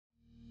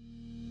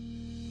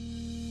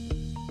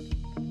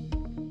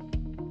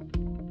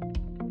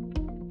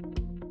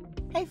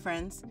Hey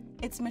friends,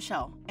 it's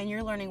Michelle, and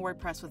you're learning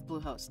WordPress with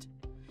Bluehost.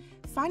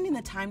 Finding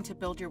the time to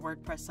build your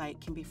WordPress site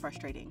can be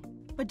frustrating,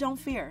 but don't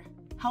fear.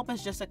 Help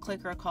is just a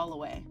click or a call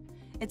away.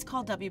 It's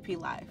called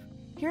WP Live.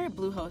 Here at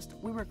Bluehost,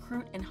 we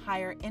recruit and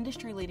hire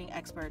industry-leading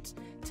experts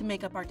to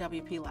make up our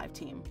WP Live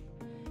team.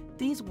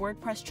 These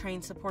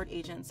WordPress-trained support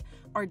agents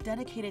are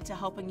dedicated to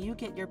helping you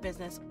get your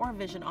business or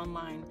vision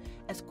online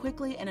as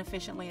quickly and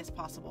efficiently as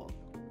possible.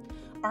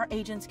 Our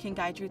agents can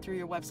guide you through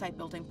your website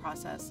building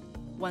process,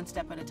 one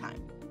step at a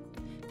time.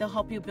 They'll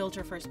help you build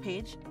your first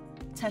page,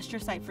 test your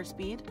site for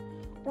speed,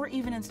 or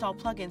even install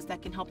plugins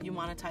that can help you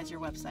monetize your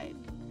website.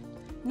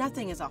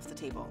 Nothing is off the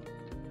table.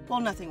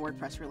 Well, nothing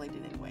WordPress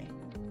related anyway.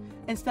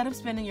 Instead of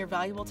spending your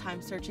valuable time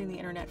searching the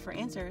internet for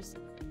answers,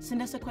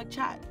 send us a quick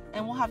chat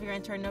and we'll have your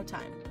answer in no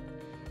time.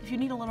 If you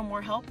need a little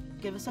more help,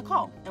 give us a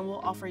call and we'll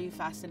offer you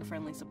fast and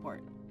friendly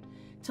support.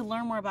 To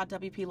learn more about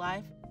WP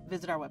Live,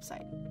 visit our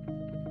website.